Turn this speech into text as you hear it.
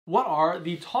What are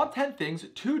the top 10 things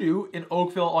to do in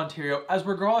Oakville, Ontario? As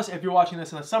regardless if you're watching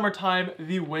this in the summertime,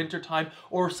 the wintertime,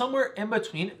 or somewhere in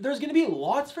between, there's going to be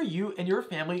lots for you and your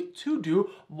family to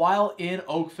do while in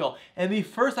Oakville. And the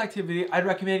first activity I'd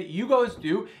recommend you guys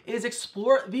do is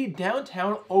explore the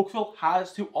downtown Oakville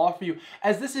has to offer you,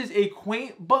 as this is a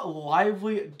quaint but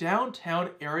lively downtown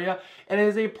area, and it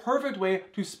is a perfect way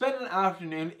to spend an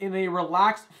afternoon in a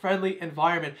relaxed, friendly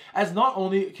environment, as not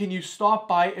only can you stop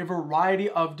by a variety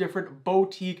of different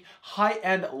boutique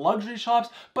high-end luxury shops,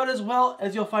 but as well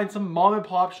as you'll find some mom and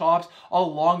pop shops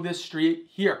along this street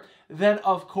here. Then,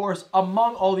 of course,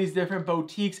 among all these different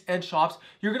boutiques and shops,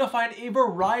 you're going to find a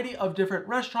variety of different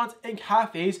restaurants and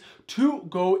cafes to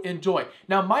go enjoy.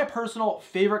 Now, my personal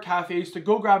favorite cafes to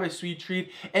go grab a sweet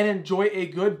treat and enjoy a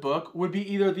good book would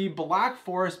be either the Black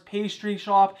Forest Pastry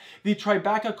Shop, the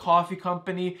Tribeca Coffee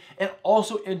Company, and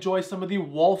also enjoy some of the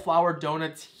Wallflower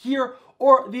Donuts here,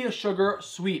 or the Sugar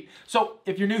Sweet. So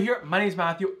if you're new here, my name is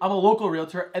Matthew. I'm a local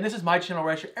realtor, and this is my channel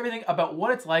where I share everything about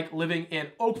what it's like living in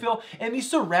Oakville and the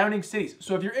surrounding cities.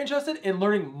 So if you're interested in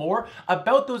learning more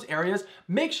about those areas,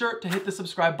 make sure to hit the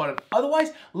subscribe button.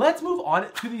 Otherwise, let's move on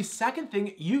to the second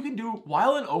thing you can do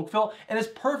while in Oakville, and is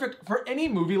perfect for any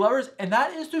movie lovers, and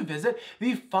that is to visit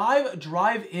the 5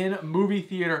 Drive-In movie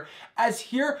theater. As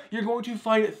here, you're going to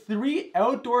find 3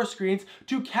 outdoor screens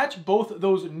to catch both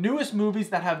those newest movies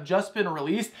that have just been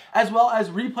released, as well as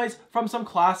replays from some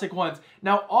classic ones.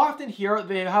 Now, often here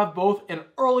they have both an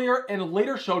earlier and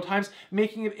later showtimes,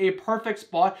 making it a perfect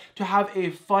spot to have a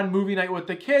fun movie night with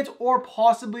the kids, or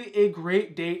possibly a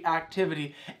great date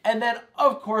activity. And then,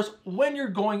 of course, when you're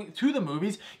going to the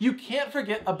movies, you can't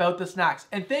forget about the snacks.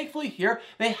 And thankfully here,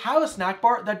 they have a snack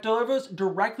bar that delivers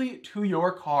directly to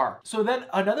your car. So then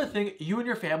another thing you and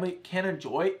your family can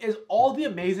enjoy is all the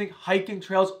amazing hiking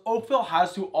trails Oakville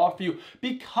has to offer you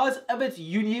because of its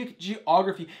unique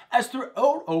geography. As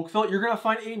throughout Oakville, you're going to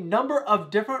find a number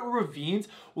of different ravines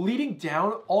leading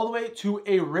down all the way to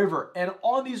a river. And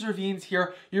on these ravines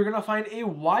here, you're going to find a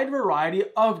wide variety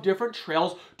of different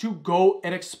trails to go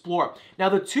and explore. Now,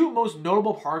 the 2 most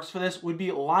notable parks for this would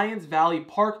be Lions Valley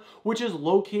Park, which is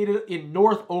located in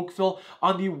North Oakville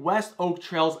on the West Oak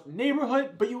Trails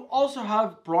neighborhood, but you also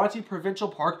have Bronte Provincial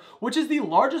Park, which is the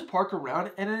largest park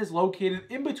around, and it is located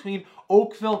in between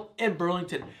Oakville and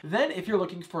Burlington. Then, if you're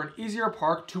looking for an easier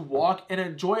park to walk and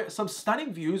enjoy some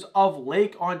stunning views of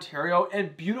Lake Ontario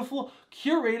and beautiful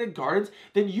curated gardens,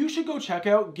 then you should go check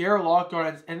out Gairloch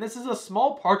Gardens. And this is a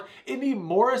small park in the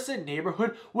Morrison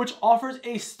neighborhood, which offers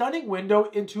a stunning window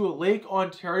into Lake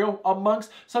Ontario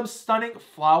amongst some stunning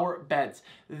flower beds.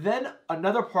 Then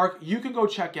another park you can go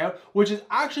check out, which is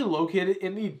actually located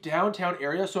in the downtown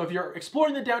area. So if you're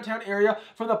exploring the downtown area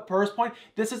from the first point,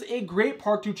 this is a great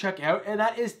park to check out, and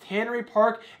that is Tannery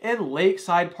Park and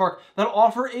Lakeside Park, that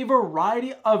offer a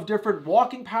variety of different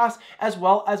walking paths as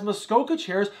well as Muskoka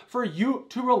chairs for you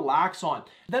to relax on.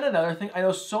 Then another thing I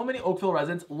know so many Oakville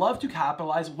residents love to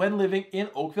capitalize when living in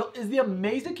Oakville is the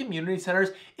amazing community centers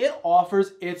it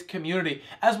offers its community.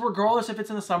 As regardless if it's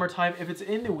in the summertime, if it's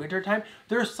in the wintertime,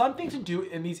 there's something to do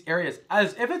in these areas.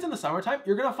 As if it's in the summertime,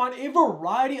 you're going to find a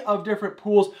variety of different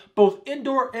pools, both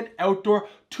indoor and outdoor,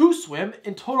 to swim.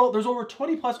 In total, there's over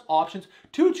 20 plus options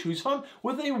to choose from,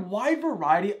 with a wide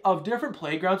variety of different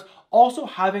playgrounds also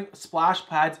having splash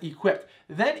pads equipped.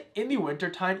 Then in the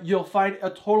wintertime, you'll find a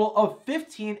total of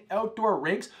 15 outdoor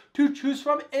rinks to choose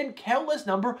from, and countless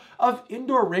number of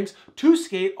indoor rinks to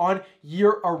skate on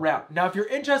year around. Now, if you're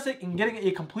interested in getting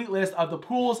a complete list of the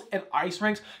pools and ice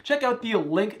rinks, check out the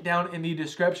link down in the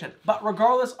description. But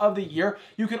regardless of the year,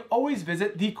 you can always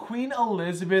visit the Queen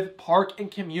Elizabeth Park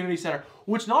and Community Center,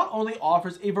 which not only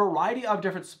offers a variety of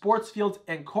different sports fields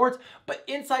and courts, but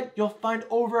inside you'll find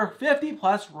over 50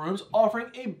 plus rooms offering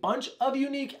a bunch of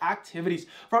unique activities,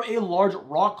 from a large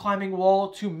rock climbing wall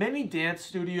to many dance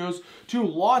studios to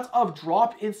lots of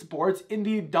drop-in sports in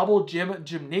the double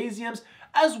gymnasiums,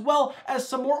 as well as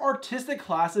some more artistic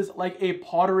classes like a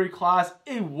pottery class,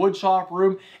 a woodshop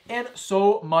room, and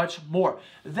so much more.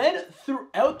 Then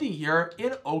throughout the year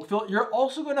in Oakville, you're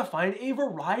also going to find a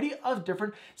variety of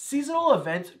different seasonal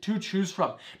events to choose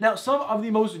from. Now, some of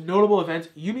the most notable events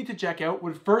you need to check out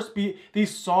would first be the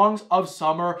Songs of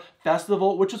Summer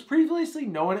Festival, which was previously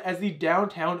known as the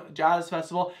Downtown Jazz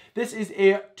Festival. This is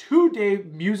a 2-day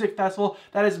music festival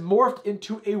that has morphed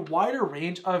into a wider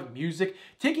range of music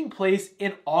taking place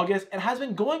in August and has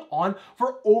been going on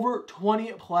for over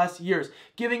 20 plus years,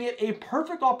 giving it a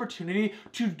perfect opportunity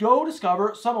to go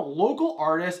discover some local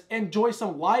artists, enjoy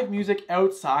some live music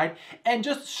outside, and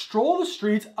just stroll the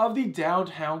streets of the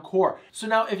downtown core. So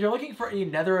now if you're looking for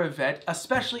another event,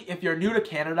 especially if you're new to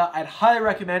Canada, I'd highly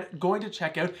recommend going to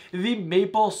check out the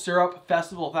Maple Syrup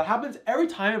Festival. That happens every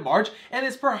time in March and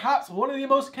is perhaps one of the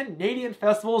most Canadian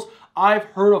festivals I've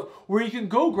heard of, where you can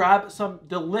go grab some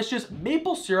delicious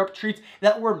maple syrup treats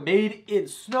that were made in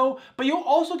snow, but you'll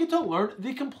also get to learn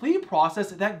the complete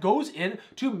process that goes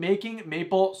into making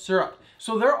maple syrup.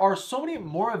 So there are so many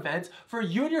more events for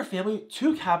you and your family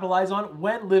to capitalize on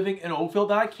when living in Oakville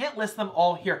that I can't list them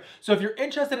all here. So if you're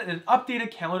interested in an updated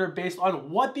calendar based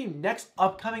on what the next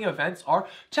upcoming events are,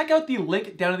 check out the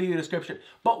link down in the description.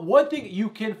 But one thing you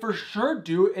can for sure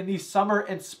do in the summer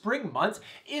and spring months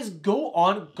is go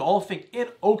on golfing in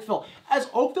Oakville, as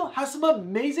Oakville has some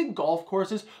amazing golf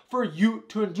courses for you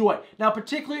to enjoy. Now,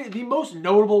 particularly the most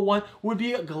notable one would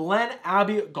be Glen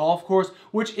Abbey Golf Course,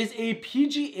 which is a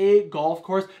PGA golf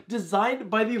course designed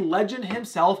by the legend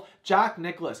himself, Jack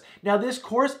Nicklaus. Now, this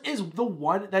course is the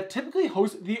one that typically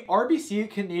hosts the RBC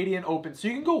Canadian Open. So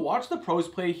you can go watch the pros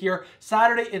play here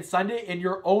Saturday and Sunday in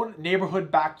your own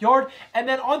neighborhood backyard. And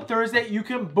then on Thursday, you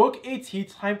can book a tee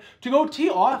time to go tee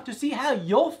off to see how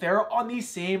you'll fare on the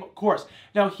same course.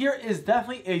 Now, here is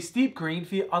definitely a steep green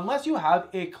fee unless you have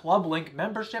a Club Link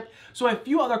membership. So a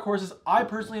few other courses I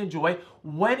personally enjoy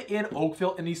when in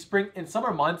Oakville in the spring and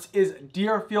summer months is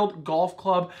Deerfield Golf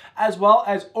Club, as well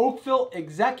as Oakville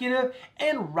Executive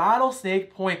and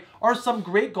Rattlesnake Point are some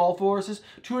great golf courses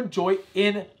to enjoy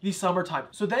in the summertime.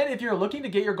 So then if you're looking to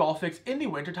get your golf fix in the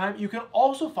wintertime, you can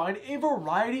also find a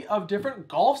variety of different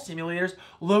golf simulators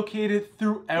located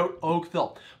throughout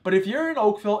Oakville. But if you're in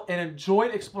Oakville and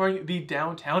enjoyed exploring the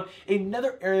downtown,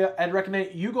 another area I'd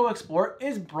recommend you go explore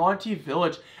is Bronte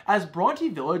Village, as Bronte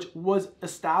Village was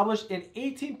established in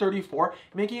 1834,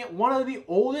 making it one of the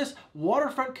oldest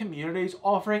waterfront communities,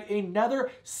 offering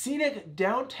another scenic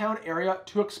downtown area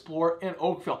to explore in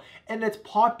Oakville. And it's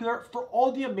popular for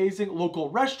all the amazing local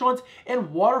restaurants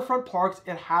and waterfront parks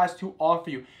it has to offer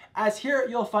you, as here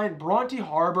you'll find Bronte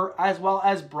Harbor as well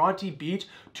as Bronte Beach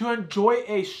to enjoy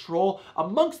a stroll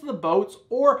amongst the boats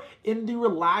or in the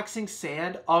relaxing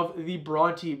sand of the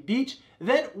Bronte Beach.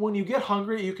 Then when you get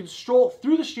hungry, you can stroll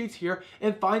through the streets here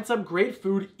and find some great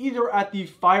food either at the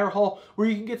Fire Hall, where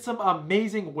you can get some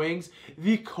amazing wings,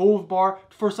 the Cove Bar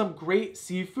for some great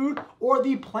seafood, or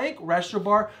the Plank Restaurant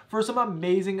Bar for some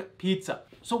amazing pizza.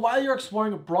 So while you're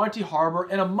exploring Bronte Harbor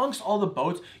and amongst all the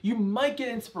boats, you might get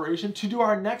inspiration to do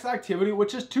our next activity,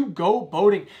 which is to go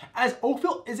boating, as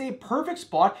Oakville is a perfect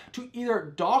spot to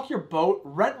either dock your boat,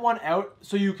 rent one out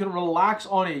so you can relax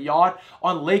on a yacht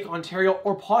on Lake Ontario,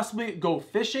 or possibly go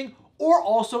fishing, or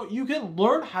also you can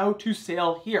learn how to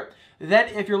sail here. Then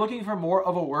if you're looking for more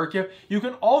of a workout, you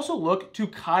can also look to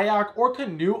kayak or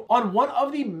canoe on one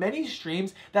of the many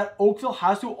streams that Oakville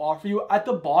has to offer you at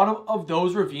the bottom of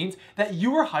those ravines that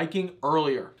you were hiking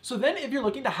earlier. So then if you're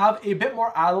looking to have a bit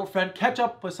more adult friend, catch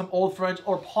up with some old friends,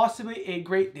 or possibly a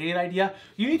great date idea,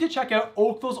 you need to check out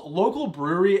Oakville's local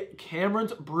brewery,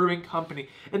 Cameron's Brewing Company.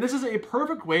 And this is a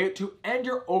perfect way to end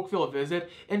your Oakville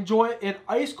visit. Enjoy an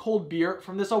ice cold beer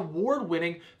from this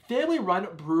award-winning family-run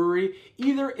brewery,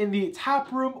 either in the tap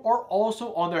room or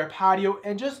also on their patio,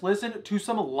 and just listen to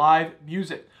some live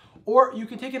music. Or you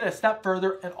can take it a step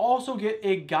further and also get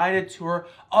a guided tour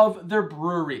of their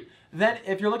brewery. Then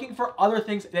if you're looking for other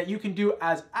things that you can do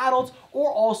as adults or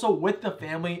also with the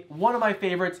family, one of my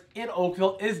favorites in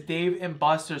Oakville is Dave &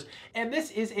 Buster's. And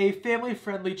this is a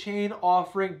family-friendly chain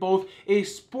offering both a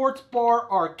sports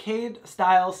bar arcade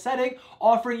style setting,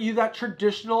 offering you that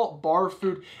traditional bar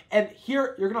food. And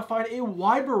here you're gonna find a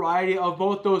wide variety of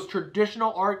both those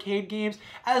traditional arcade games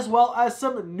as well as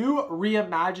some new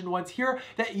reimagined ones here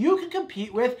that you can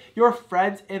compete with your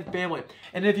friends and family.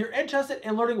 And if you're interested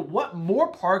in learning what more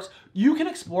parks you can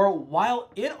explore while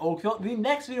in Oakville, the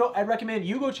next video I'd recommend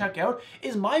you go check out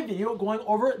is my video going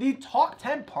over the top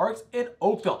 10 parks in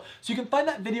Oakville. So you can find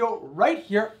that video right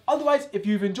here. Otherwise, if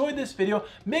you've enjoyed this video,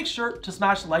 make sure to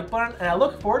smash the like button, and I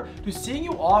look forward to seeing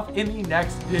you off in the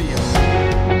next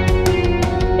video.